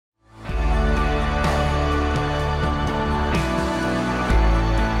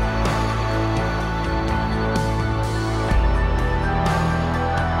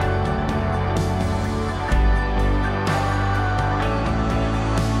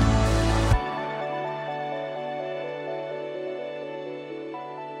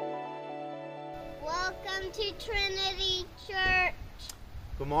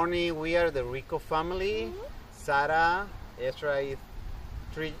Good morning. We are the Rico family. Sarah, Ezra is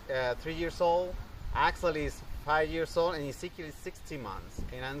 3 years old. Axel is 5 years old, and Ezekiel is 60 months.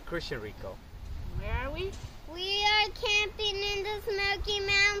 And I'm Christian Rico. Where are we? We are camping in the Smoky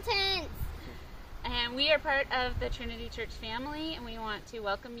Mountains. And we are part of the Trinity Church family, and we want to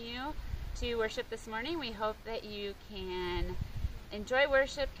welcome you to worship this morning. We hope that you can enjoy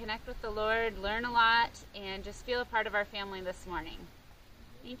worship, connect with the Lord, learn a lot, and just feel a part of our family this morning.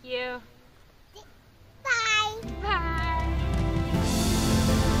 Thank you. Bye. Bye.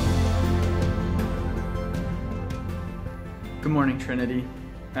 Good morning, Trinity.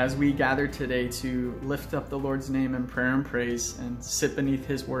 As we gather today to lift up the Lord's name in prayer and praise and sit beneath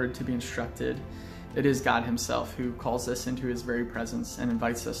His word to be instructed, it is God Himself who calls us into His very presence and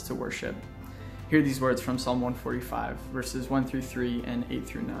invites us to worship. Hear these words from Psalm 145, verses 1 through 3 and 8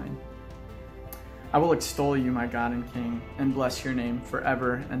 through 9. I will extol you, my God and King, and bless your name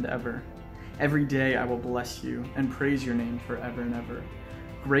forever and ever. Every day I will bless you and praise your name forever and ever.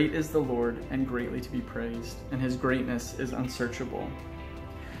 Great is the Lord and greatly to be praised, and His greatness is unsearchable.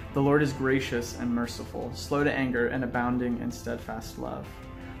 The Lord is gracious and merciful, slow to anger and abounding in steadfast love.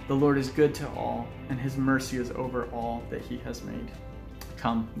 The Lord is good to all, and His mercy is over all that He has made.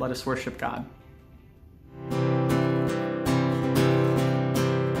 Come, let us worship God.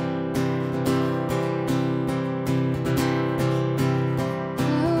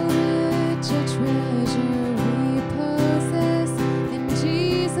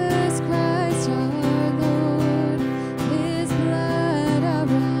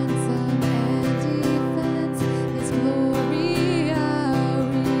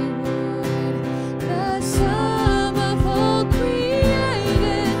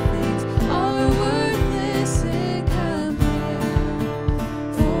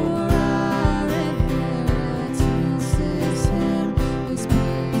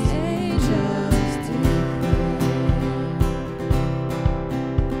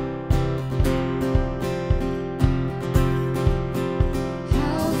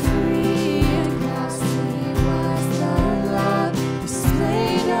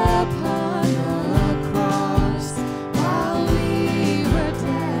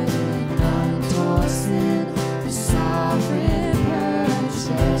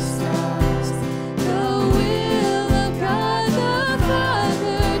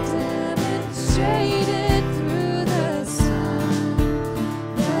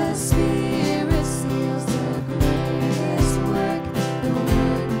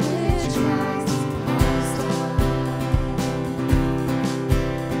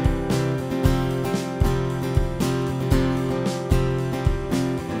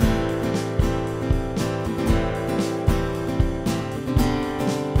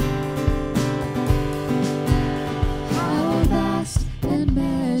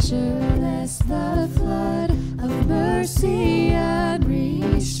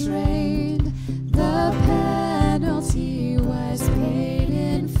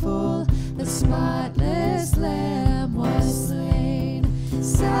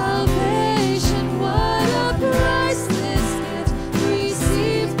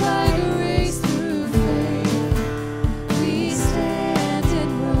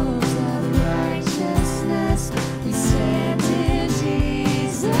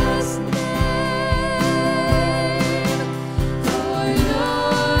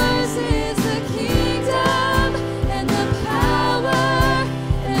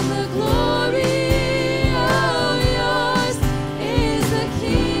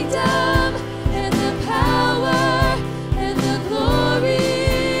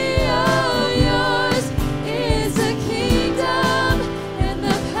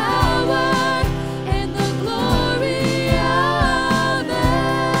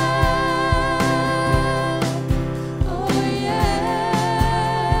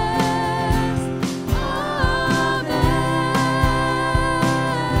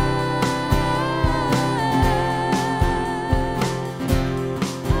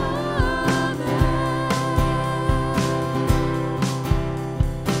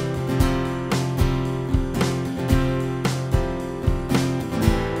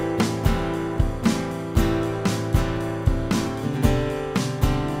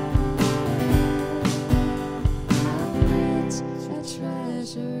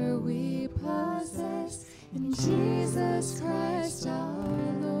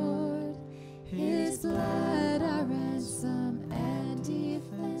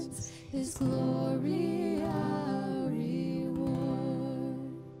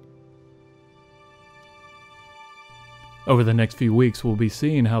 Over the next few weeks, we'll be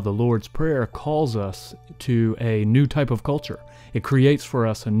seeing how the Lord's Prayer calls us to a new type of culture. It creates for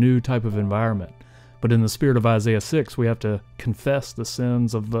us a new type of environment. But in the spirit of Isaiah 6, we have to confess the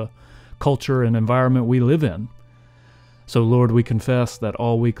sins of the culture and environment we live in. So, Lord, we confess that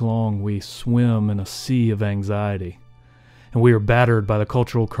all week long we swim in a sea of anxiety. And we are battered by the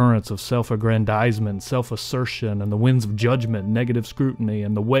cultural currents of self-aggrandizement, self-assertion, and the winds of judgment, negative scrutiny,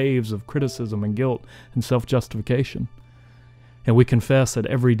 and the waves of criticism and guilt and self-justification. And we confess that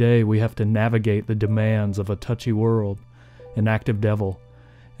every day we have to navigate the demands of a touchy world, an active devil,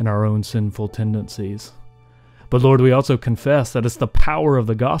 and our own sinful tendencies. But Lord, we also confess that it's the power of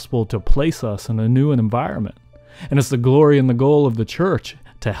the gospel to place us in a new environment. And it's the glory and the goal of the church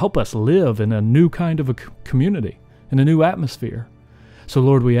to help us live in a new kind of a community, in a new atmosphere. So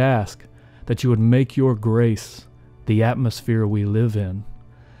Lord, we ask that you would make your grace the atmosphere we live in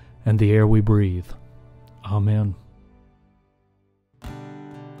and the air we breathe. Amen.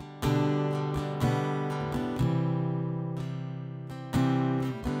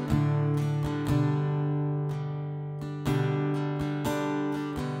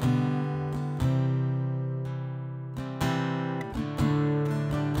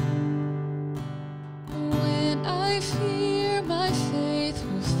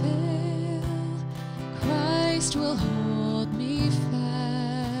 Will hold me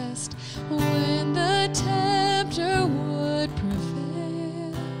fast when the tempter would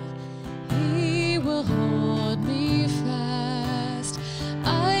prevail. He will hold me fast.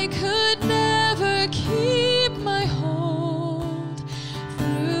 I could never keep my hold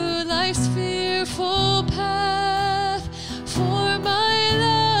through life's fearful path, for my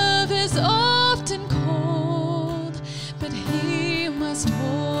love is often cold, but he must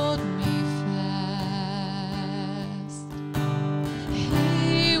hold me.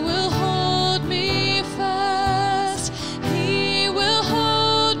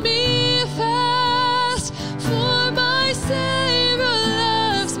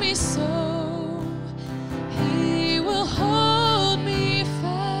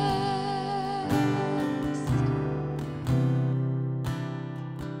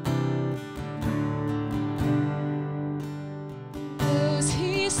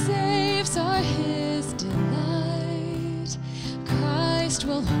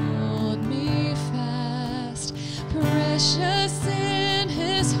 Will hold me fast, precious in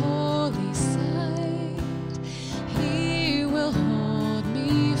his holy sight. He will hold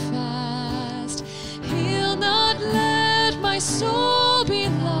me fast. He'll not let my soul be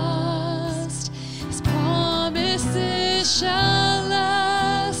lost. His promises shall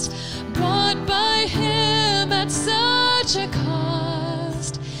last, bought by him at such a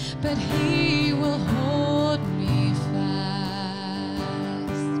cost. But he will hold me fast.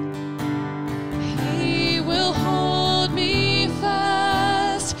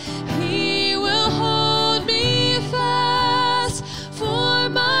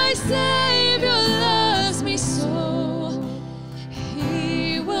 Savior loves me so,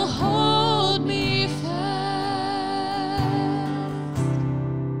 he will hold me fast.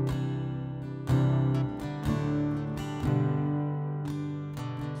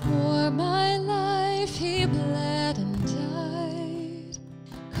 For my life he bled and died.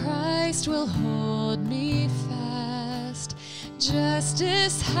 Christ will hold me fast.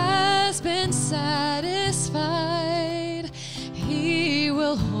 Justice has been satisfied. He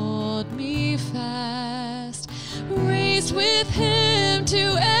will hold me fast, raised with him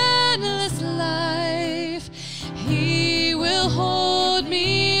to endless life. He will hold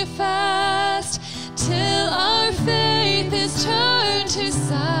me fast till our faith is turned to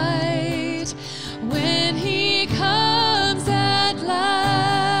sight, when he comes at last.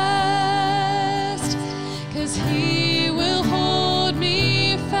 'Cause he will hold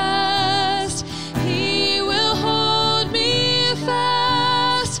me fast. He will hold me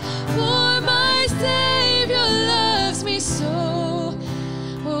fast, for my Savior loves me so.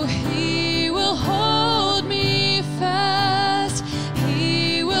 Oh,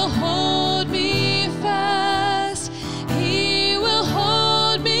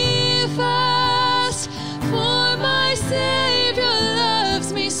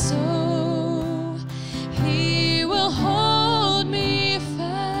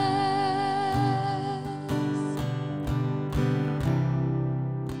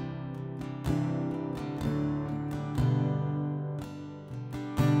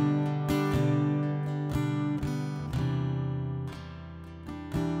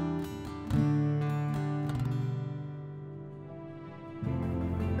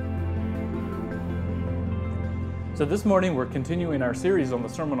 So this morning we're continuing our series on the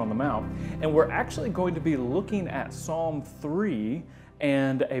Sermon on the Mount, and we're actually going to be looking at Psalm 3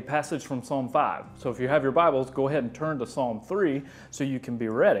 and a passage from Psalm 5. So if you have your Bibles, go ahead and turn to Psalm 3 so you can be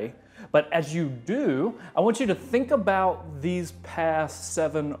ready. But as you do, I want you to think about these past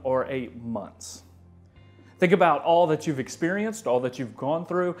 7 or 8 months. Think about all that you've experienced, all that you've gone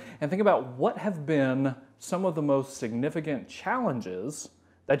through, and think about what have been some of the most significant challenges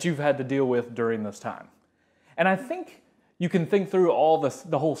that you've had to deal with during this time. And I think you can think through all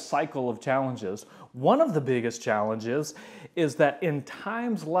the whole cycle of challenges. One of the biggest challenges is that in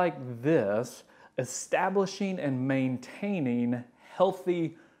times like this, establishing and maintaining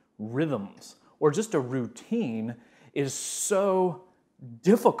healthy rhythms or just a routine is so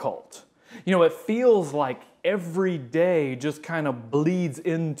difficult. You know, it feels like every day just kind of bleeds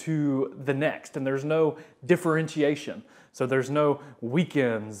into the next, and there's no differentiation. So there's no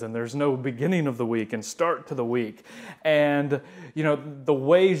weekends, and there's no beginning of the week and start to the week. And, you know, the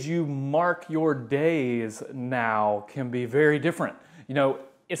ways you mark your days now can be very different. You know,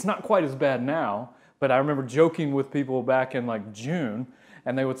 it's not quite as bad now, but I remember joking with people back in like June,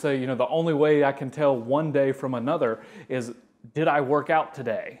 and they would say, you know, the only way I can tell one day from another is, did I work out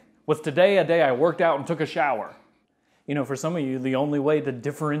today? Was today a day I worked out and took a shower? You know, for some of you, the only way to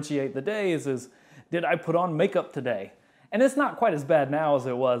differentiate the days is, did I put on makeup today? And it's not quite as bad now as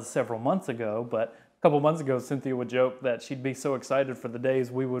it was several months ago, but a couple months ago, Cynthia would joke that she'd be so excited for the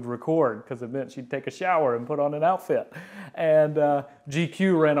days we would record because it meant she'd take a shower and put on an outfit. And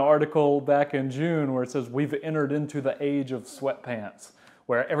GQ ran an article back in June where it says, we've entered into the age of sweatpants,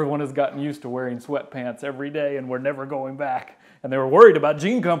 where everyone has gotten used to wearing sweatpants every day and we're never going back. And they were worried about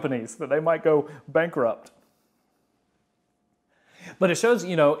jean companies, that they might go bankrupt. But it shows,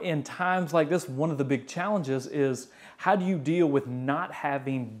 you know, in times like this, one of the big challenges is how do you deal with not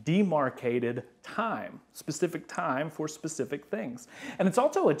having demarcated time, specific time for specific things? And it's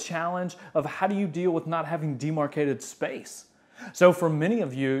also a challenge of how do you deal with not having demarcated space? So for many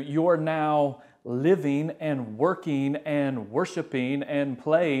of you, you're now living and working and worshiping and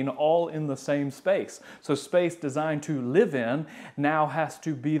playing all in the same space. So space designed to live in now has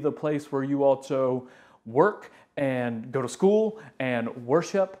to be the place where you also work and go to school and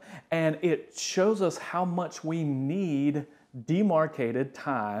worship. And it shows us how much we need demarcated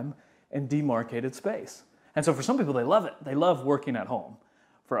time and demarcated space. And so for some people, they love it. They love working at home.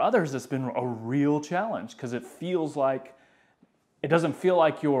 For others, it's been a real challenge because it doesn't feel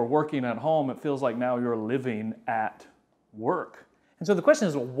like you're working at home. It feels like now you're living at work. And so the question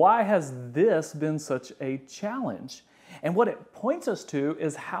is, why has this been such a challenge? And what it points us to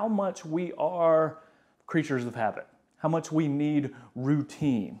is how much we are creatures of habit, how much we need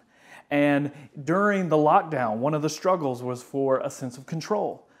routine. And during the lockdown, one of the struggles was for a sense of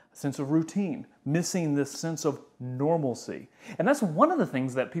control, a sense of routine, missing this sense of normalcy. And that's one of the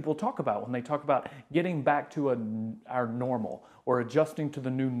things that people talk about when they talk about getting back to our normal or adjusting to the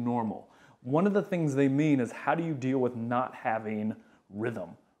new normal. One of the things they mean is, how do you deal with not having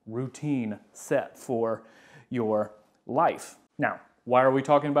rhythm, routine set for your life? Now, why are we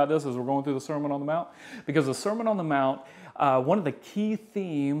talking about this as we're going through the Sermon on the Mount? Because the Sermon on the Mount, one of the key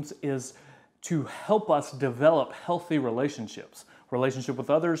themes is to help us develop healthy relationships. Relationship with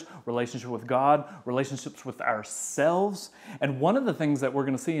others, relationship with God, relationships with ourselves. And one of the things that we're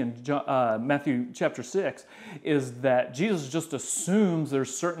going to see in Matthew chapter 6 is that Jesus just assumes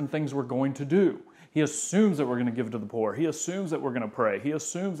there's certain things we're going to do. He assumes that we're going to give to the poor. He assumes that we're going to pray. He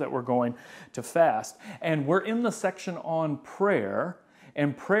assumes that we're going to fast. And we're in the section on prayer,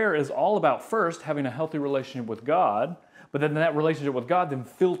 and prayer is all about first having a healthy relationship with God, but then that relationship with God then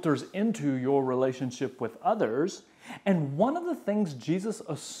filters into your relationship with others. And one of the things Jesus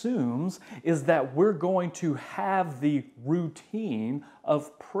assumes is that we're going to have the routine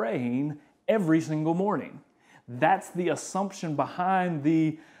of praying every single morning. That's the assumption behind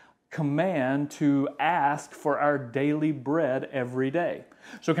the command to ask for our daily bread every day.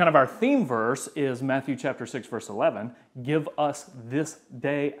 So kind of our theme verse is Matthew chapter 6, verse 11, give us this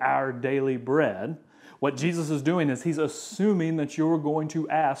day our daily bread. What Jesus is doing is he's assuming that you're going to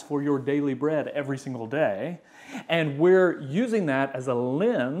ask for your daily bread every single day. And we're using that as a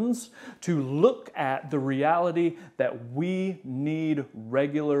lens to look at the reality that we need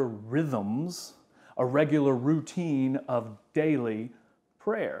regular rhythms, a regular routine of daily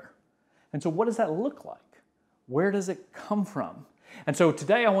prayer. And so what does that look like? Where does it come from? And so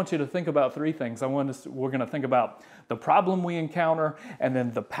today I want you to think about three things. We're going to think about the problem we encounter, and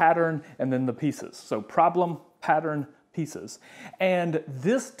then the pattern, and then the pieces. So problem, pattern, pieces. And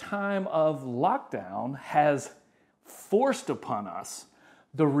this time of lockdown has forced upon us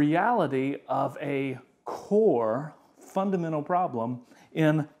the reality of a core, fundamental problem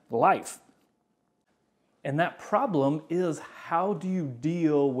in life. And that problem is, how do you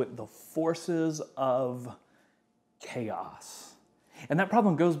deal with the forces of chaos? And that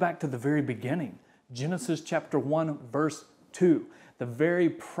problem goes back to the very beginning. Genesis chapter 1, verse 2. The very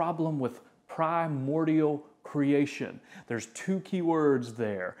problem with primordial creation. There's two key words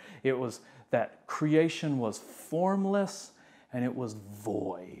there. It was that creation was formless and it was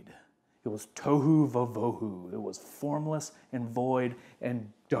void. It was tohu vavohu. It was formless and void,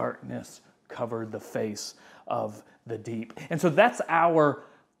 and darkness covered the face of the deep. And so that's our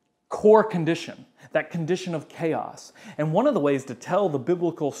core condition, that condition of chaos. And one of the ways to tell the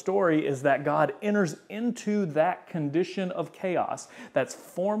biblical story is that God enters into that condition of chaos that's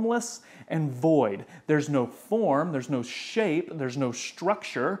formless and void. There's no form, there's no shape, there's no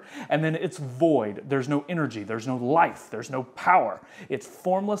structure, and then it's void. There's no energy, there's no life, there's no power. It's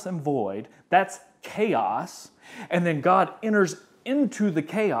formless and void. That's chaos. And then God enters into the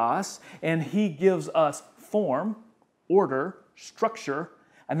chaos and He gives us form, order, structure,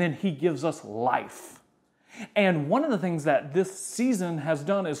 and then He gives us life. And one of the things that this season has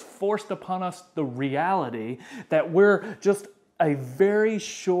done is forced upon us the reality that we're just a very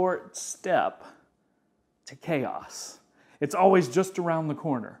short step to chaos. It's always just around the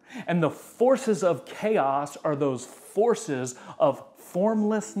corner. And the forces of chaos are those forces of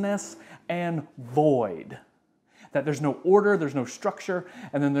formlessness and void. That there's no order, there's no structure,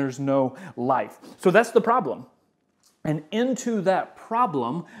 and then there's no life. So that's the problem. And into that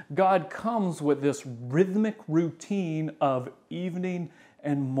problem, God comes with this rhythmic routine of evening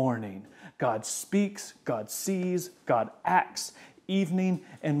and morning. God speaks, God sees, God acts, evening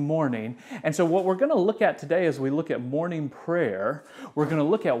and morning. And so what we're going to look at today as we look at morning prayer, we're going to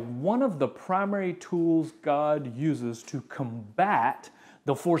look at one of the primary tools God uses to combat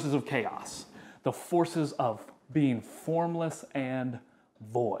the forces of chaos, the forces of being formless and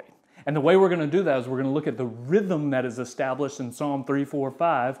void. And the way we're going to do that is we're going to look at the rhythm that is established in Psalm 3, 4,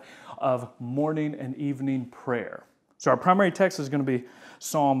 5 of morning and evening prayer. So our primary text is going to be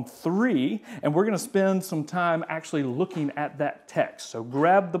Psalm 3, and we're going to spend some time actually looking at that text. So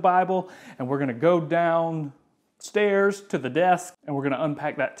grab the Bible, and we're going to go downstairs to the desk, and we're going to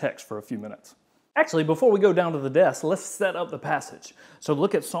unpack that text for a few minutes. Actually, before we go down to the desk, let's set up the passage. So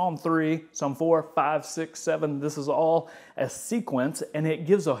look at Psalm 3, Psalm 4, 5, 6, 7. This is all a sequence, and it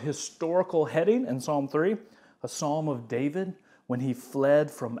gives a historical heading in Psalm 3, a psalm of David when he fled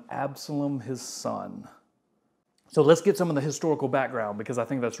from Absalom, his son. So let's get some of the historical background, because I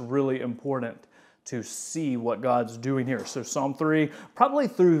think that's really important to see what God's doing here. So Psalm 3, probably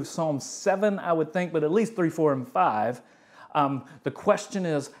through Psalm 7, I would think, but at least 3, 4, and 5. The question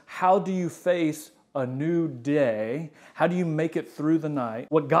is, how do you face a new day? How do you make it through the night?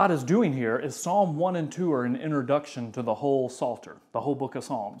 What God is doing here is Psalm 1 and 2 are an introduction to the whole Psalter, the whole book of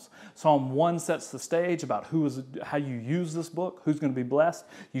Psalms. Psalm 1 sets the stage about how you use this book, who's going to be blessed.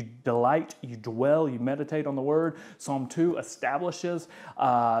 You delight, you dwell, you meditate on the Word. Psalm 2 establishes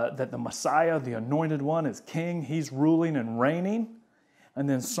that the Messiah, the Anointed One, is King. He's ruling and reigning. And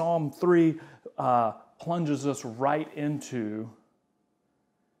then Psalm 3 plunges us right into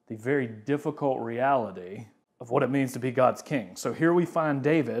the very difficult reality of what it means to be God's king. So here we find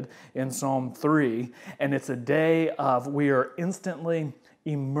David in Psalm 3, and it's a day of, we are instantly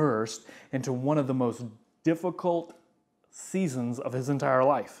immersed into one of the most difficult seasons of his entire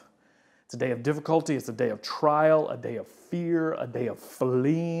life. It's a day of difficulty, it's a day of trial, a day of fear, a day of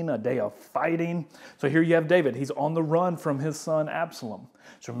fleeing, a day of fighting. So here you have David, he's on the run from his son Absalom.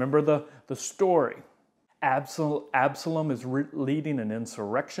 So remember the story. Absalom is leading an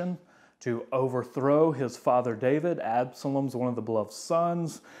insurrection to overthrow his father David. Absalom's one of the beloved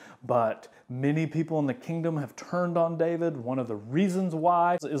sons, but many people in the kingdom have turned on David. One of the reasons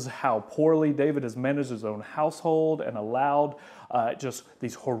why is how poorly David has managed his own household and allowed just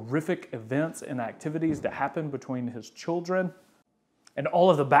these horrific events and activities to happen between his children. And all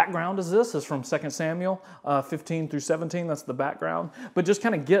of the background is from 2 Samuel 15 through 17. That's the background. But just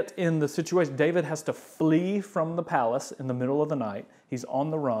kind of get in the situation. David has to flee from the palace in the middle of the night. He's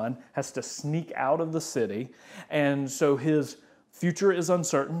on the run, has to sneak out of the city. And so his future is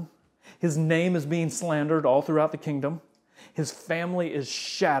uncertain. His name is being slandered all throughout the kingdom. His family is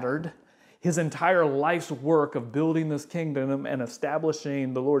shattered. His entire life's work of building this kingdom and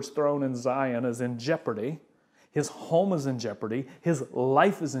establishing the Lord's throne in Zion is in jeopardy. His home is in jeopardy. His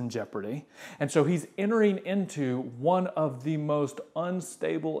life is in jeopardy. And so he's entering into one of the most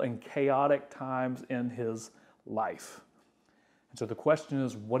unstable and chaotic times in his life. And so the question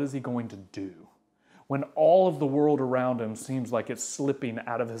is, what is he going to do? When all of the world around him seems like it's slipping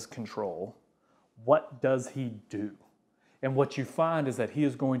out of his control, what does he do? And what you find is that he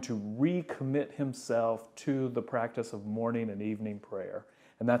is going to recommit himself to the practice of morning and evening prayer.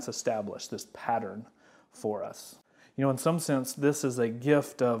 And that's established, this pattern for us. You know, in some sense, this is a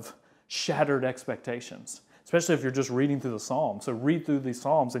gift of shattered expectations, especially if you're just reading through the Psalms. So read through these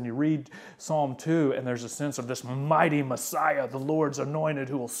Psalms and you read Psalm 2 and there's a sense of this mighty Messiah, the Lord's anointed,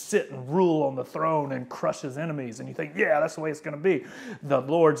 who will sit and rule on the throne and crush his enemies. And you think, yeah, that's the way it's going to be. The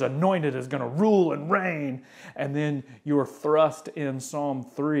Lord's anointed is going to rule and reign. And then you're thrust in Psalm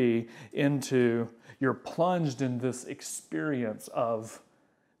 3 you're plunged in this experience of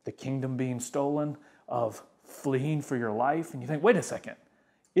the kingdom being stolen, of fleeing for your life. And you think, wait a second,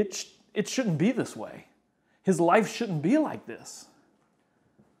 it shouldn't be this way. His life shouldn't be like this.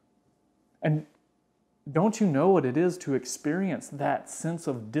 And don't you know what it is to experience that sense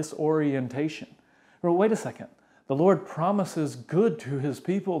of disorientation? Or wait a second, the Lord promises good to his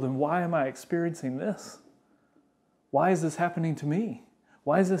people, then why am I experiencing this? Why is this happening to me?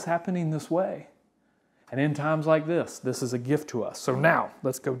 Why is this happening this way? And in times like this is a gift to us. So now,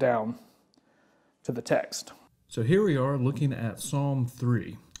 let's go down to the text. So here we are looking at Psalm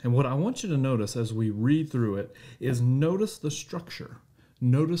 3. And what I want you to notice as we read through it is notice the structure.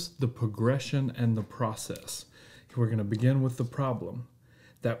 Notice the progression and the process. We're going to begin with the problem.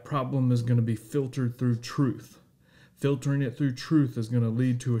 That problem is going to be filtered through truth. Filtering it through truth is going to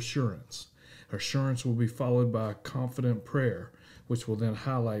lead to assurance. Assurance will be followed by a confident prayer, which will then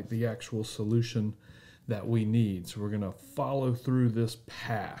highlight the actual solution that we need. So we're going to follow through this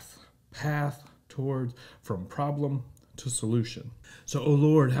path towards from problem to solution. So, O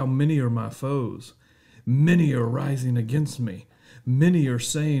Lord, how many are my foes? Many are rising against me. Many are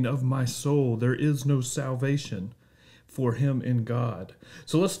saying of my soul, there is no salvation for him in God.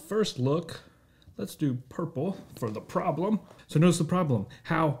 So let's first let's do purple for the problem. So notice the problem.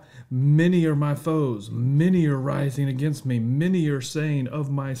 How many are my foes? Many are rising against me. Many are saying of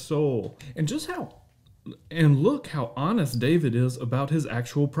my soul. And look how honest David is about his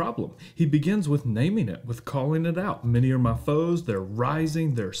actual problem. He begins with naming it, with calling it out. Many are my foes. They're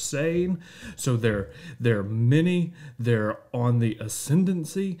rising. They're saying. So they're many. They're on the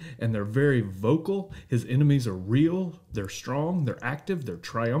ascendancy, and they're very vocal. His enemies are real. They're strong. They're active. They're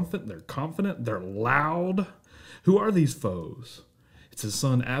triumphant. They're confident. They're loud. Who are these foes? It's his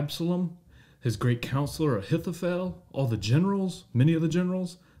son Absalom, his great counselor Ahithophel, all the generals, many of the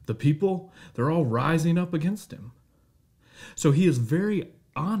generals. The people, they're all rising up against him. So he is very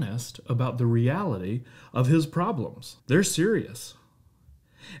honest about the reality of his problems. They're serious.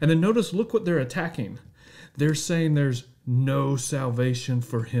 And then look what they're attacking. They're saying there's no salvation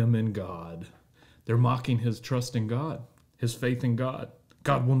for him in God. They're mocking his trust in God, his faith in God.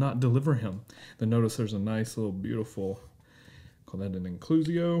 God will not deliver him. Then notice there's a nice little beautiful, call that an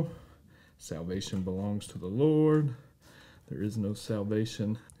inclusio. Salvation belongs to the Lord. There is no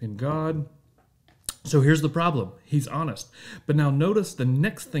salvation in God. So here's the problem. He's honest. But now notice the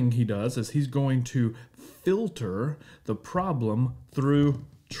next thing he does is he's going to filter the problem through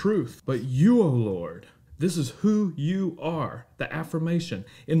truth. But you, O Lord, this is who you are, the affirmation.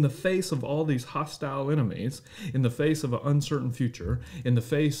 In the face of all these hostile enemies, in the face of an uncertain future, in the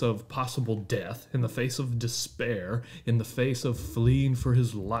face of possible death, in the face of despair, in the face of fleeing for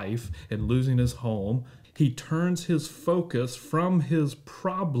his life and losing his home, he turns his focus from his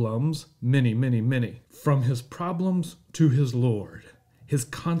problems, many, from his problems to his Lord. His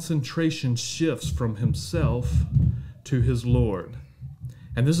concentration shifts from himself to his Lord.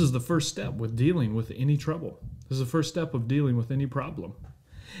 And this is the first step with dealing with any trouble. This is the first step of dealing with any problem.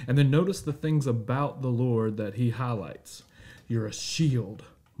 And then notice the things about the Lord that he highlights. You're a shield,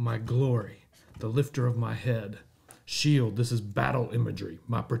 my glory, the lifter of my head. Shield, this is battle imagery,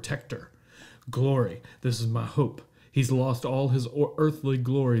 my protector. Glory, this is my hope. He's lost all his earthly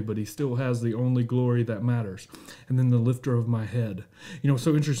glory, but he still has the only glory that matters. And then the lifter of my head. You know,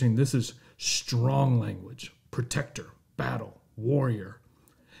 so interesting. This is strong language, protector, battle, warrior.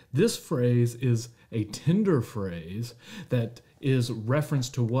 This phrase is a tender phrase that is reference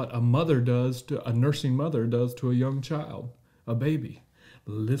to what a nursing mother does to a young child, a baby.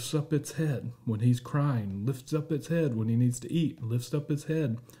 Lifts up its head when he's crying, lifts up its head when he needs to eat, lifts up its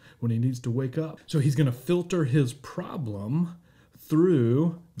head when he needs to wake up. So he's going to filter his problem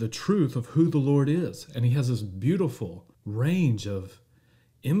through the truth of who the Lord is. And he has this beautiful range of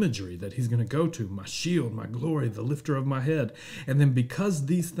imagery that he's going to go to. My shield, my glory, the lifter of my head. And then because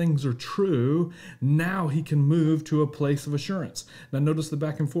these things are true, now he can move to a place of assurance. Now notice the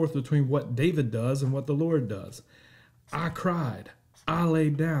back and forth between what David does and what the Lord does. I cried. I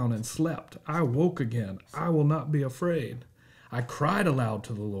laid down and slept. I woke again. I will not be afraid. I cried aloud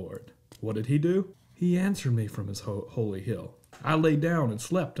to the Lord. What did he do? He answered me from his holy hill. I lay down and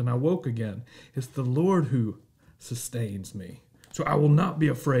slept, and I woke again. It's the Lord who sustains me. So I will not be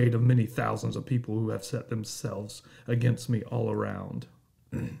afraid of many thousands of people who have set themselves against me all around.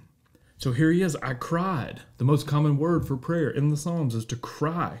 So here he is. I cried. The most common word for prayer in the Psalms is to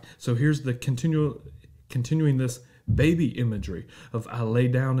cry. So here's the continuing this baby imagery of I lay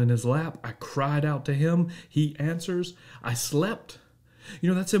down in his lap. I cried out to him. He answers. I slept.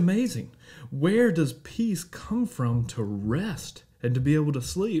 That's amazing. Where does peace come from to rest and to be able to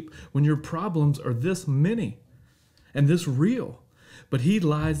sleep when your problems are this many and this real? But he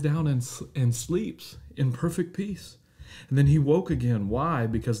lies down and sleeps in perfect peace. And then he woke again. Why?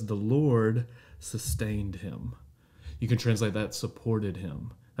 Because the Lord sustained him. You can translate that supported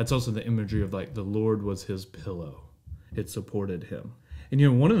him. That's also the imagery of like the Lord was his pillow. It supported him.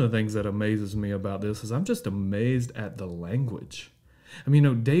 And one of the things that amazes me about this is I'm just amazed at the language.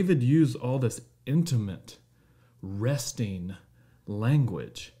 David used all this intimate, resting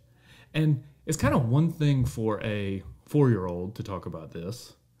language. And it's kind of one thing for a 4-year-old to talk about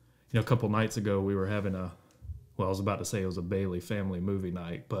this. A couple nights ago we were having I was about to say it was a Bailey family movie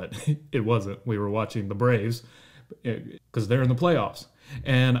night, but it wasn't. We were watching the Braves because they're in the playoffs.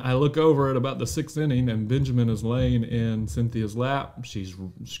 And I look over at about the 6th inning, and Benjamin is laying in Cynthia's lap. She's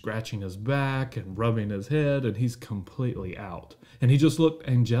scratching his back and rubbing his head, and he's completely out. And he just looked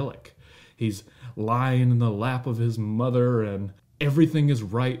angelic. He's lying in the lap of his mother, and everything is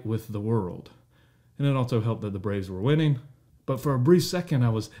right with the world. And it also helped that the Braves were winning. But for a brief second, I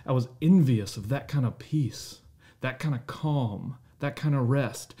was envious of that kind of peace, that kind of calm, that kind of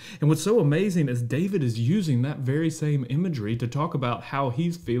rest. And what's so amazing is David is using that very same imagery to talk about how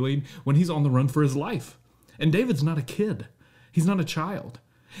he's feeling when he's on the run for his life. And David's not a kid. He's not a child.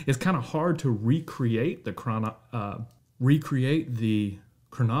 It's kind of hard to recreate the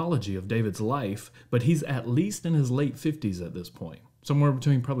chronology of David's life, but he's at least in his late 50s at this point, somewhere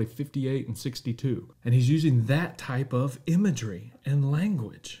between probably 58 and 62. And he's using that type of imagery and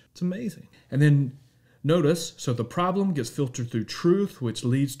language. It's amazing. And then notice, so the problem gets filtered through truth, which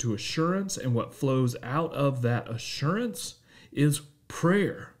leads to assurance, and what flows out of that assurance is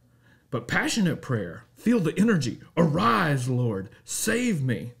prayer. But passionate prayer. Feel the energy. Arise, Lord. Save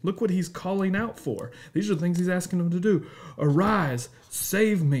me. Look what he's calling out for. These are things he's asking him to do. Arise.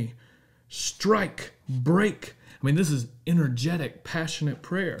 Save me. Strike. Break. This is energetic, passionate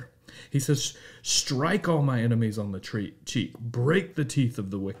prayer. He says, strike all my enemies on the cheek. Break the teeth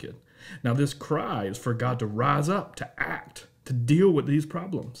of the wicked. Now, this cry is for God to rise up, to act, to deal with these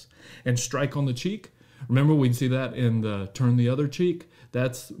problems. And strike on the cheek. Remember, we see that in the turn the other cheek.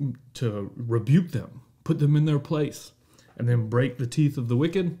 That's to rebuke them, put them in their place, and then break the teeth of the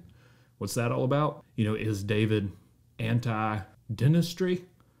wicked. What's that all about? Is David anti-dentistry?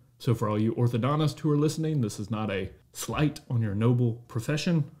 So for all you orthodontists who are listening, this is not a slight on your noble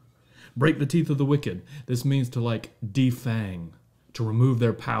profession. Break the teeth of the wicked. This means to defang, to remove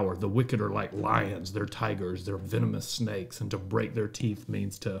their power. The wicked are like lions, they're tigers, they're venomous snakes, and to break their teeth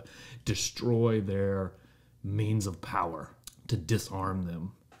means to destroy their means of power, to disarm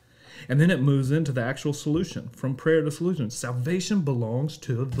them. And then it moves into the actual solution, from prayer to solution. Salvation belongs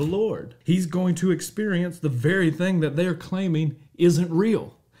to the Lord. He's going to experience the very thing that they're claiming isn't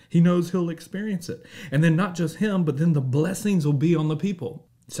real. He knows he'll experience it. And then not just him, but then the blessings will be on the people.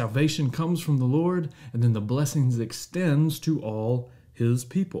 Salvation comes from the Lord, and then the blessings extends to all his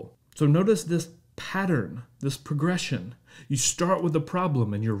people. So notice this pattern, this progression. You start with the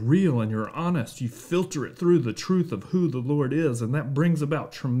problem, and you're real and you're honest. You filter it through the truth of who the Lord is, and that brings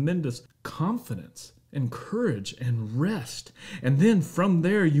about tremendous confidence and courage and rest. And then from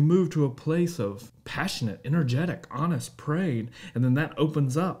there, you move to a place of passionate, energetic, honest praying, and then that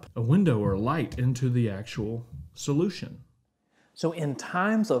opens up a window or light into the actual solution. So in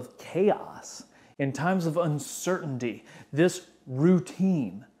times of chaos, in times of uncertainty, this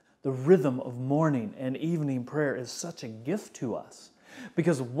routine, the rhythm of morning and evening prayer is such a gift to us,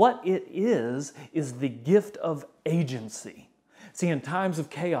 because what it is the gift of agency. See, in times of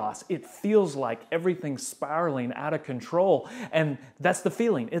chaos, it feels like everything's spiraling out of control, and that's the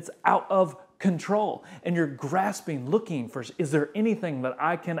feeling. It's out of control, and you're grasping, looking for, is there anything that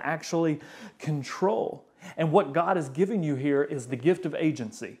I can actually control? And what God is giving you here is the gift of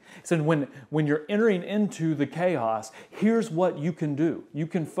agency. So when you're entering into the chaos, here's what you can do. You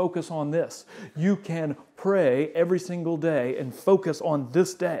can focus on this. You can pray every single day and focus on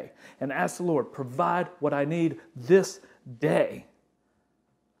this day and ask the Lord, provide what I need this day.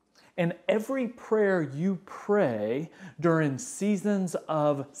 And every prayer you pray during seasons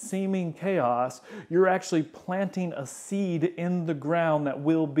of seeming chaos, you're actually planting a seed in the ground that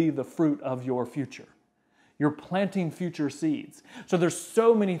will be the fruit of your future. You're planting future seeds. So there's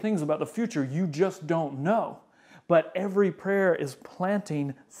so many things about the future you just don't know. But every prayer is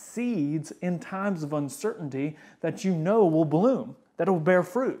planting seeds in times of uncertainty that you know will bloom, that will bear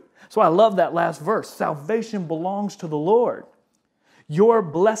fruit. So I love that last verse. Salvation belongs to the Lord. Your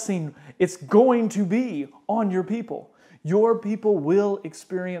blessing, it's going to be on your people. Your people will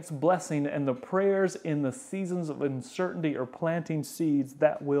experience blessing, and the prayers in the seasons of uncertainty are planting seeds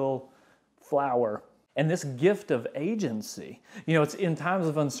that will flower. And this gift of agency, it's in times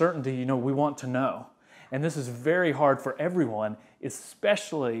of uncertainty, we want to know. And this is very hard for everyone,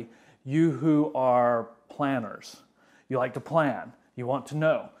 especially you who are planners. You like to plan. You want to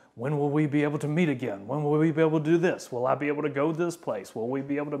know. When will we be able to meet again? When will we be able to do this? Will I be able to go this place? Will we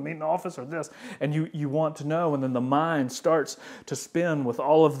be able to meet in the office or this? And you want to know, and then the mind starts to spin with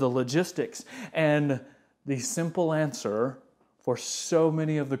all of the logistics. And the simple answer for so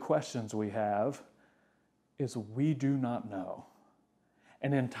many of the questions we have is we do not know.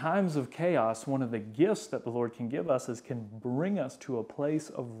 And in times of chaos, one of the gifts that the Lord can give us is can bring us to a place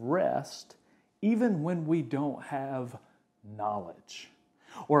of rest even when we don't have knowledge.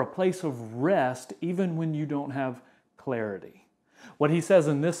 Or a place of rest even when you don't have clarity. What he says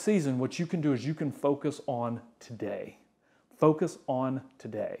in this season, what you can do is you can focus on today. Focus on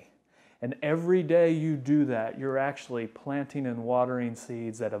today. And every day you do that, you're actually planting and watering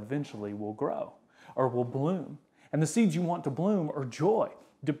seeds that eventually will grow or will bloom. And the seeds you want to bloom are joy,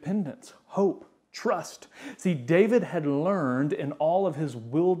 dependence, hope, trust. See, David had learned in all of his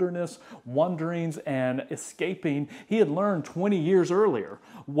wilderness wanderings and escaping, he had learned 20 years earlier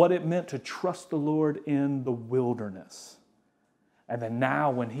what it meant to trust the Lord in the wilderness. And then now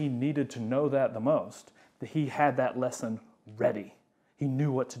when he needed to know that the most, he had that lesson ready. He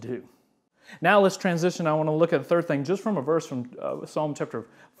knew what to do. Now let's transition. I want to look at the third thing just from a verse from Psalm chapter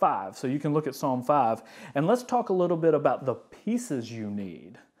 5. So you can look at Psalm 5. And let's talk a little bit about the pieces you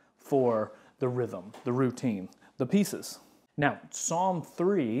need for the rhythm, the routine, the pieces. Now, Psalm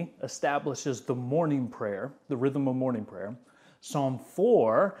 3 establishes the morning prayer, the rhythm of morning prayer. Psalm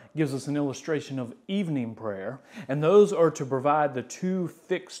 4 gives us an illustration of evening prayer. And those are to provide the two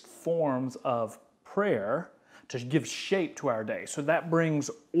fixed forms of prayer to give shape to our day. So that brings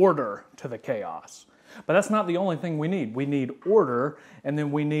order to the chaos. But that's not the only thing we need. We need order, and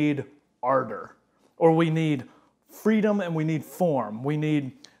then we need ardor. Or we need freedom and we need form. We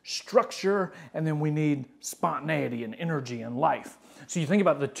need structure, and then we need spontaneity and energy and life. So you think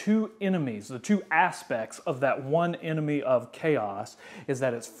about the two enemies, the two aspects of that one enemy of chaos is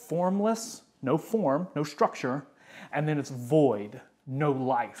that it's formless, no form, no structure, and then it's void, no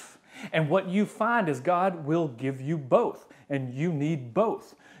life. And what you find is God will give you both, and you need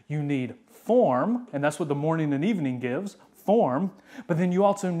both. You need form, and that's what the morning and evening gives, form, but then you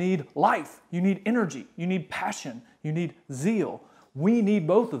also need life. You need energy. You need passion. You need zeal. We need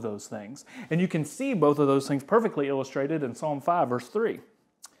both of those things. And you can see both of those things perfectly illustrated in Psalm 5, verse 3.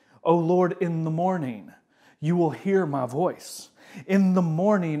 O Lord, in the morning, you will hear my voice. In the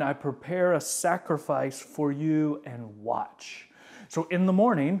morning, I prepare a sacrifice for you and watch. So in the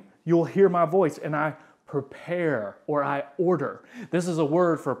morning, you'll hear my voice, and I prepare, or I order. This is a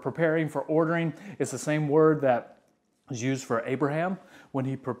word for preparing, for ordering. It's the same word that is used for Abraham when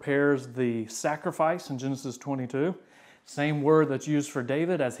he prepares the sacrifice in Genesis 22. Same word that's used for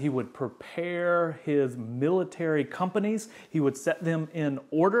David as he would prepare his military companies. He would set them in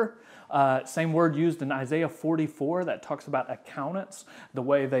order. Same word used in Isaiah 44 that talks about accountants, the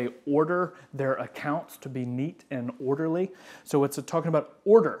way they order their accounts to be neat and orderly. So it's talking about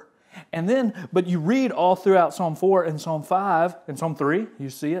order. And then, but you read all throughout Psalm 4 and Psalm 5 and Psalm 3, you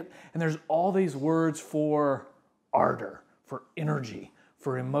see it, and there's all these words for ardor, for energy,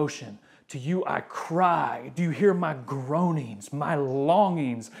 for emotion. To you I cry. Do you hear my groanings, my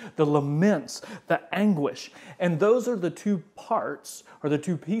longings, the laments, the anguish? And those are the two parts, or the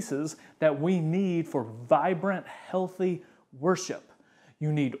two pieces, that we need for vibrant, healthy worship.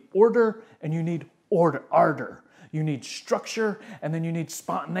 You need order and you need ardor. You need structure, and then you need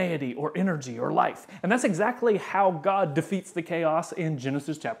spontaneity or energy or life. And that's exactly how God defeats the chaos in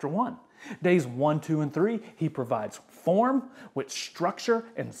Genesis chapter 1. Days 1, 2, and 3, he provides form, which structure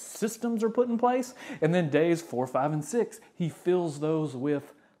and systems are put in place. And then days 4, 5, and 6, he fills those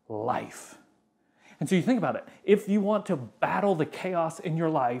with life. And so you think about it. If you want to battle the chaos in your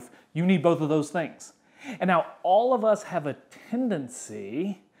life, you need both of those things. And now all of us have a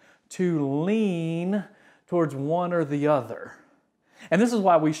tendency to lean towards one or the other. And this is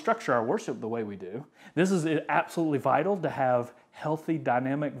why we structure our worship the way we do. This is absolutely vital to have healthy,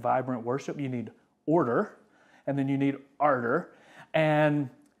 dynamic, vibrant worship. You need order, and then you need ardor. And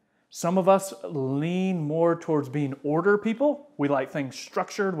some of us lean more towards being order people. We like things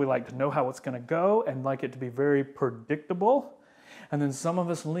structured. We like to know how it's going to go and like it to be very predictable. And then some of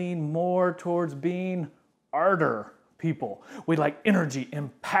us lean more towards being ardor people. We like energy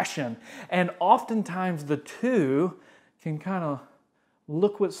and passion. And oftentimes the two can kind of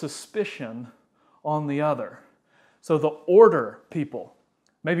look with suspicion on the other. So the order people,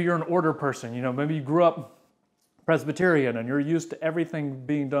 maybe you're an order person, maybe you grew up Presbyterian and you're used to everything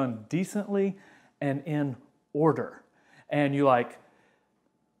being done decently and in order. And you like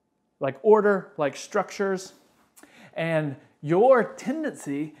order, like structures. And your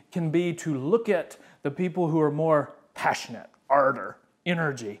tendency can be to look at the people who are more passionate, ardor,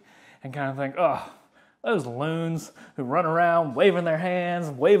 energy, and kind of think, oh, those loons who run around waving their hands,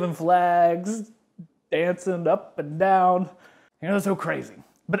 waving flags, dancing up and down. They're so crazy.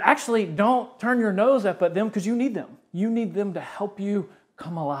 But actually, don't turn your nose up at them because you need them. You need them to help you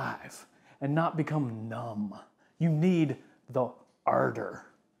come alive and not become numb. You need the ardor.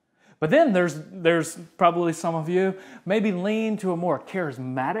 But then there's probably some of you maybe lean to a more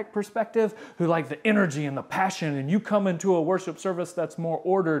charismatic perspective who like the energy and the passion, and you come into a worship service that's more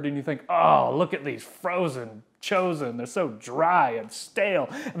ordered and you think, oh, look at these frozen chosen. They're so dry and stale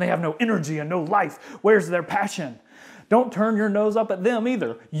and they have no energy and no life. Where's their passion? Don't turn your nose up at them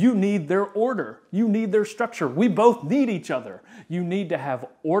either. You need their order. You need their structure. We both need each other. You need to have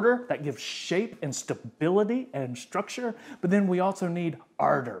order that gives shape and stability and structure, but then we also need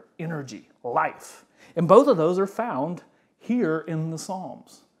ardor, energy, life. And both of those are found here in the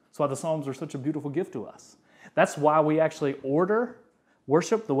Psalms. That's why the Psalms are such a beautiful gift to us. That's why we actually order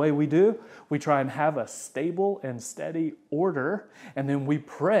worship the way we do. We try and have a stable and steady order, and then we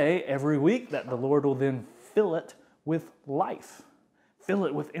pray every week that the Lord will then fill it with life, fill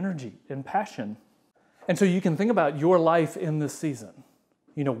it with energy and passion. And so you can think about your life in this season.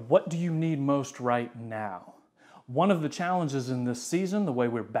 What do you need most right now? One of the challenges in this season, the way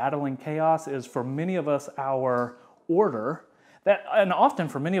we're battling chaos, is for many of us, our order, and often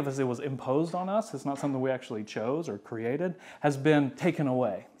for many of us it was imposed on us, it's not something we actually chose or created, has been taken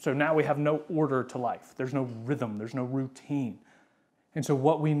away. So now we have no order to life. There's no rhythm, there's no routine. And so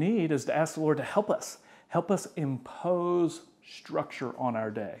what we need is to ask the Lord to help us impose structure on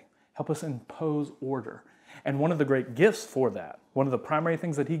our day. Help us impose order. And one of the great gifts for that, one of the primary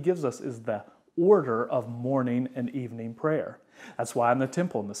things that He gives us is the order of morning and evening prayer. That's why in the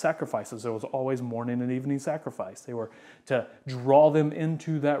temple, in the sacrifices, there was always morning and evening sacrifice. They were to draw them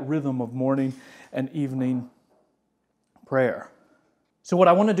into that rhythm of morning and evening prayer. So what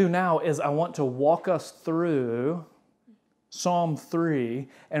I want to do now is I want to walk us through Psalm 3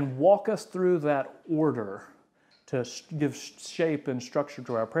 and walk us through that order to give shape and structure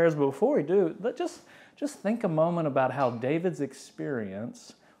to our prayers. But before we do, let's just think a moment about how David's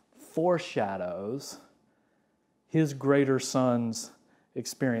experience foreshadows his greater son's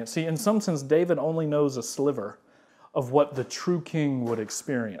experience. See, in some sense, David only knows a sliver of what the true king would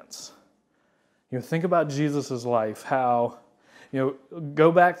experience. Think about Jesus' life, how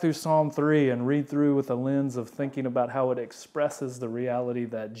go back through Psalm 3 and read through with a lens of thinking about how it expresses the reality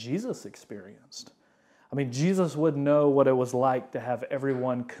that Jesus experienced. Jesus would know what it was like to have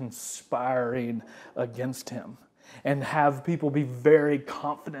everyone conspiring against him and have people be very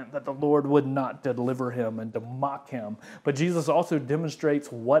confident that the Lord would not deliver him and to mock him. But Jesus also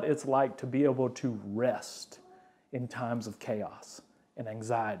demonstrates what it's like to be able to rest in times of chaos and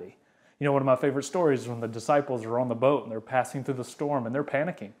anxiety. One of my favorite stories is when the disciples are on the boat and they're passing through the storm and they're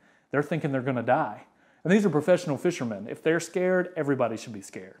panicking. They're thinking they're going to die. And these are professional fishermen. If they're scared, everybody should be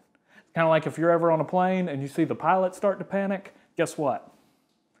scared. It's kind of like if you're ever on a plane and you see the pilot start to panic, guess what?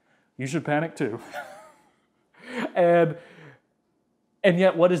 You should panic too. And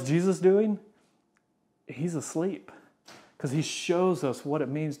yet what is Jesus doing? He's asleep because He shows us what it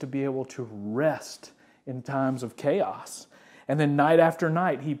means to be able to rest in times of chaos. And then night after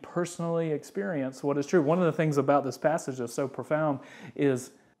night, He personally experienced what is true. One of the things about this passage that's so profound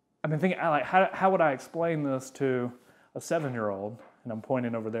is, I've been thinking, how would I explain this to a 7-year-old? And I'm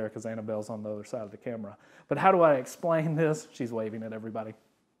pointing over there because Annabelle's on the other side of the camera. But how do I explain this? She's waving at everybody.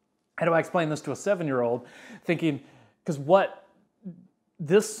 How do I explain this to a 7-year-old? Thinking, because what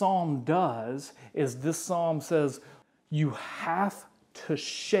this psalm does is this psalm says you have to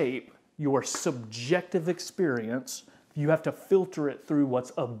shape your subjective experience. You have to filter it through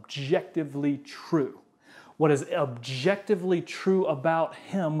what's objectively true. What is objectively true about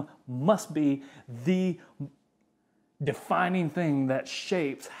Him must be the defining thing that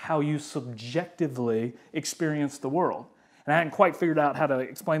shapes how you subjectively experience the world. And I hadn't quite figured out how to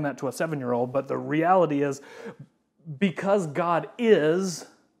explain that to a 7-year-old, but the reality is, because God is,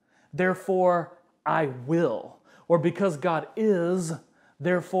 therefore I will. Or because God is,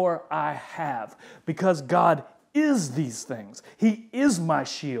 therefore I have. Because God is these things. He is my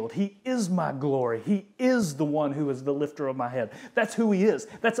shield. He is my glory. He is the one who is the lifter of my head. That's who He is.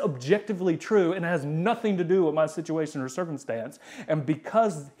 That's objectively true and has nothing to do with my situation or circumstance. And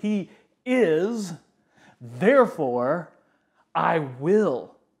because He is, therefore I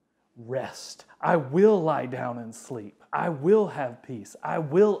will rest. I will lie down and sleep. I will have peace. I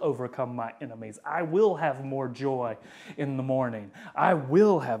will overcome my enemies. I will have more joy in the morning. I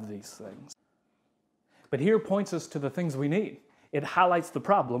will have these things. But here points us to the things we need. It highlights the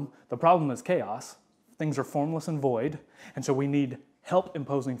problem. The problem is chaos. Things are formless and void. And so we need help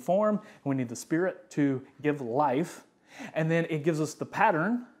imposing form. And we need the Spirit to give life. And then it gives us the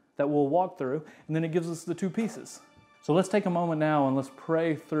pattern that we'll walk through. And then it gives us the 2 pieces. So let's take a moment now and let's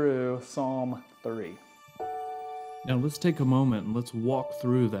pray through Psalm 3. Now let's take a moment and let's walk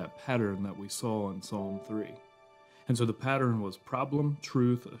through that pattern that we saw in Psalm 3. And so the pattern was problem,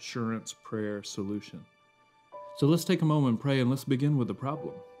 truth, assurance, prayer, solution. So let's take a moment and pray, and let's begin with the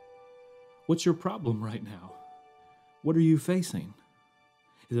problem. What's your problem right now? What are you facing?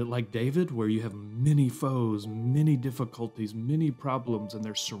 Is it like David, where you have many foes, many difficulties, many problems, and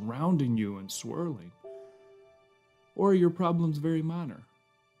they're surrounding you and swirling? Or are your problems very minor?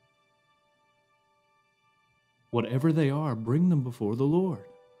 Whatever they are, bring them before the Lord.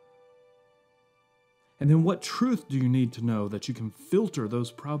 And then what truth do you need to know that you can filter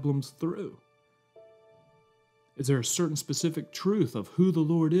those problems through? Is there a certain specific truth of who the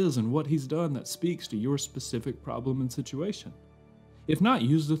Lord is and what He's done that speaks to your specific problem and situation? If not,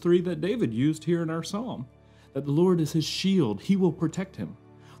 use the 3 that David used here in our psalm, that the Lord is his shield, He will protect him.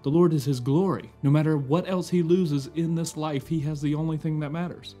 The Lord is his glory. No matter what else he loses in this life, he has the only thing that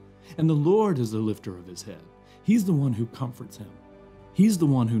matters. And the Lord is the lifter of his head. He's the one who comforts him. He's the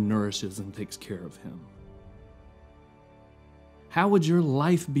one who nourishes and takes care of him. How would your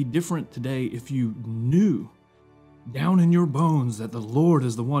life be different today if you knew down in your bones that the Lord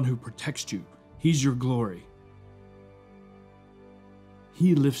is the one who protects you? He's your glory.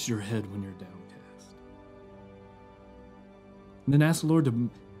 He lifts your head when you're downcast. And then ask the Lord to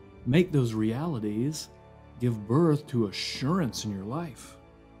make those realities give birth to assurance in your life.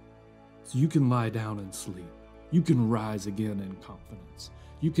 So you can lie down and sleep. You can rise again in confidence.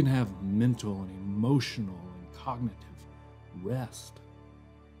 You can have mental and emotional and cognitive rest.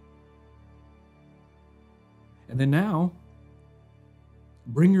 And then now,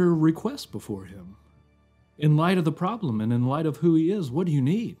 bring your request before Him. In light of the problem and in light of who He is, what do you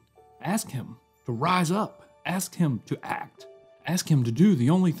need? Ask Him to rise up. Ask Him to act. Ask Him to do the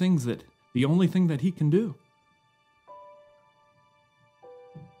only thing that He can do.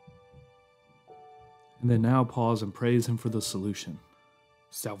 And then now pause and praise Him for the solution.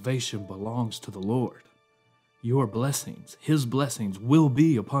 Salvation belongs to the Lord. Your blessings, His blessings, will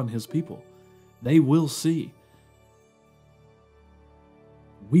be upon His people. They will see.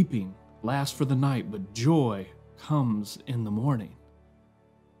 Weeping lasts for the night, but joy comes in the morning.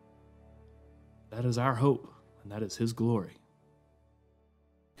 That is our hope, and that is His glory.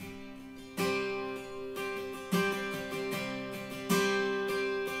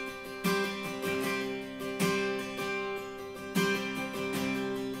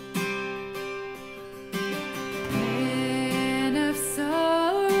 Man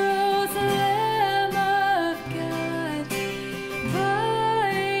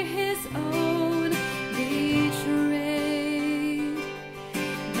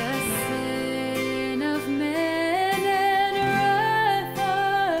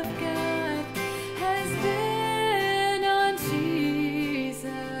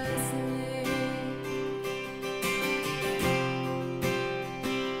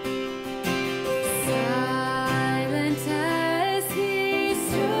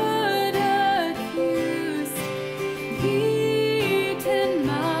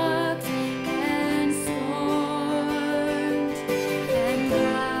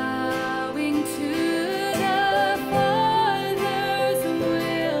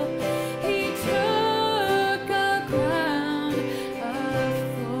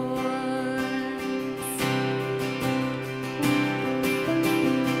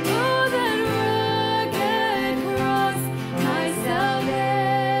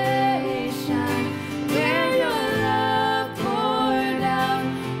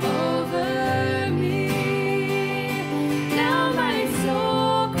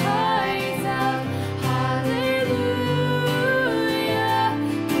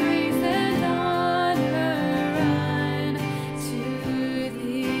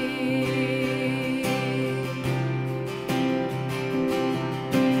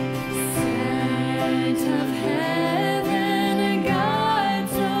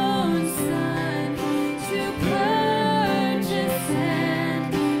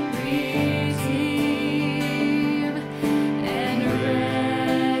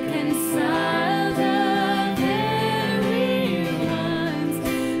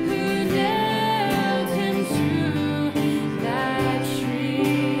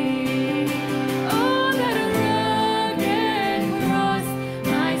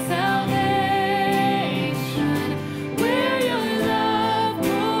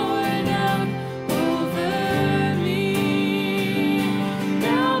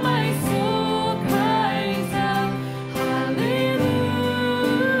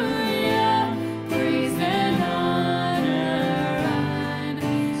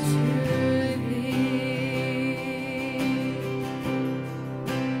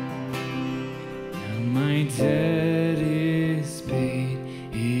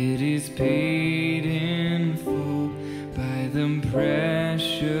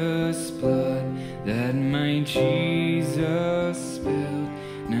precious blood that my Jesus spilled.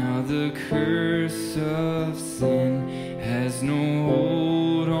 Now the curse of sin has no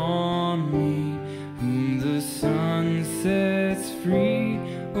hold on me. Whom the Son sets free,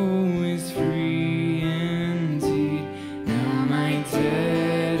 oh, is free indeed. Now my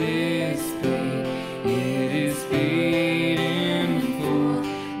debt is paid, it is paid in full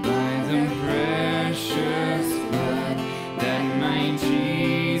by the precious blood that my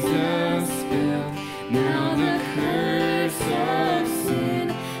Jesus spilled. Now the curse of sin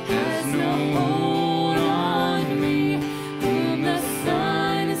has no hold on me. Whom the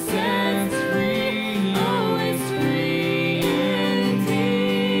Son sets free, oh, is free indeed.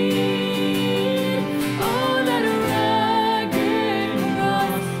 Oh, that rugged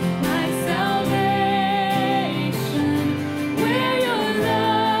cross, my salvation, where your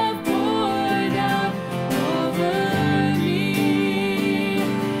love poured out over me.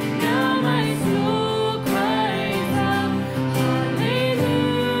 Now my soul cries out,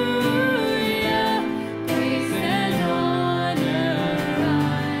 hallelujah, praise and honor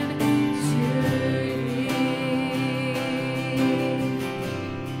unto thee.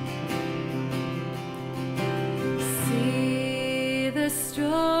 See, the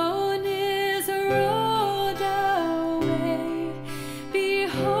stone is rolled away.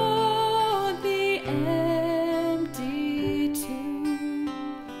 Behold the empty tomb.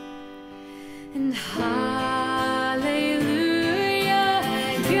 And hallelujah,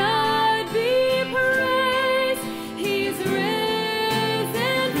 God be praised. He's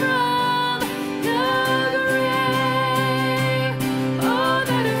risen from the grave. Oh,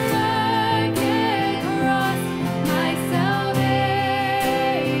 that rugged cross, my salvation,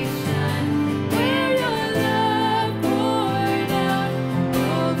 where your love poured out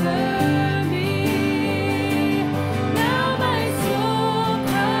over me. Now my soul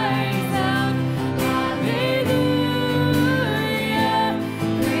cries out, hallelujah,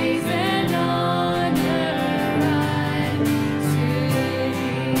 praise and honor unto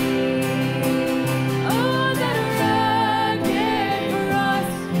thee. Oh, that rugged cross,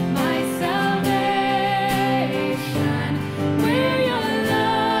 my salvation, where your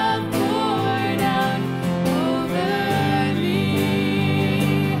love poured out over me.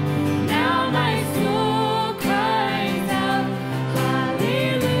 Now my soul cries out,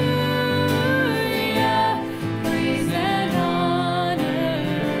 hallelujah, praise and honor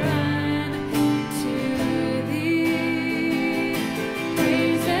unto thee.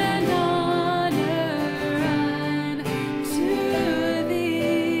 Praise and honor unto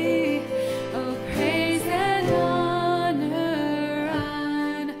thee. Oh, praise and honor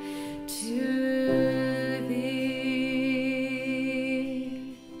unto thee.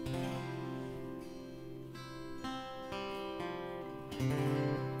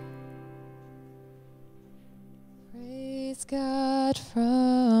 Praise God,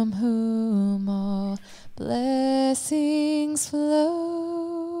 from whom all blessings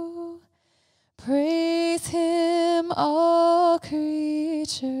flow. Praise Him, all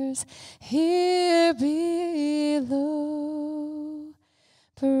creatures here below.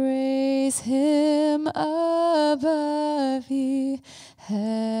 Praise Him above, ye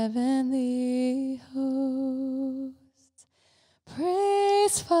heavenly hosts.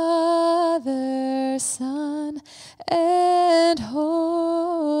 Praise Father, Son, and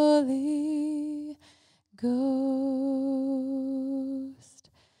Holy Ghost.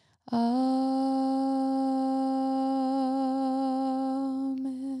 Amen.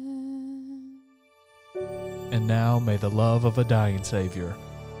 And now may the love of a dying Savior,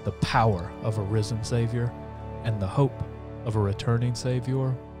 the power of a risen Savior, and the hope of a returning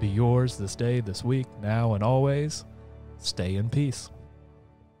Savior be yours this day, this week, now, and always. Stay in peace.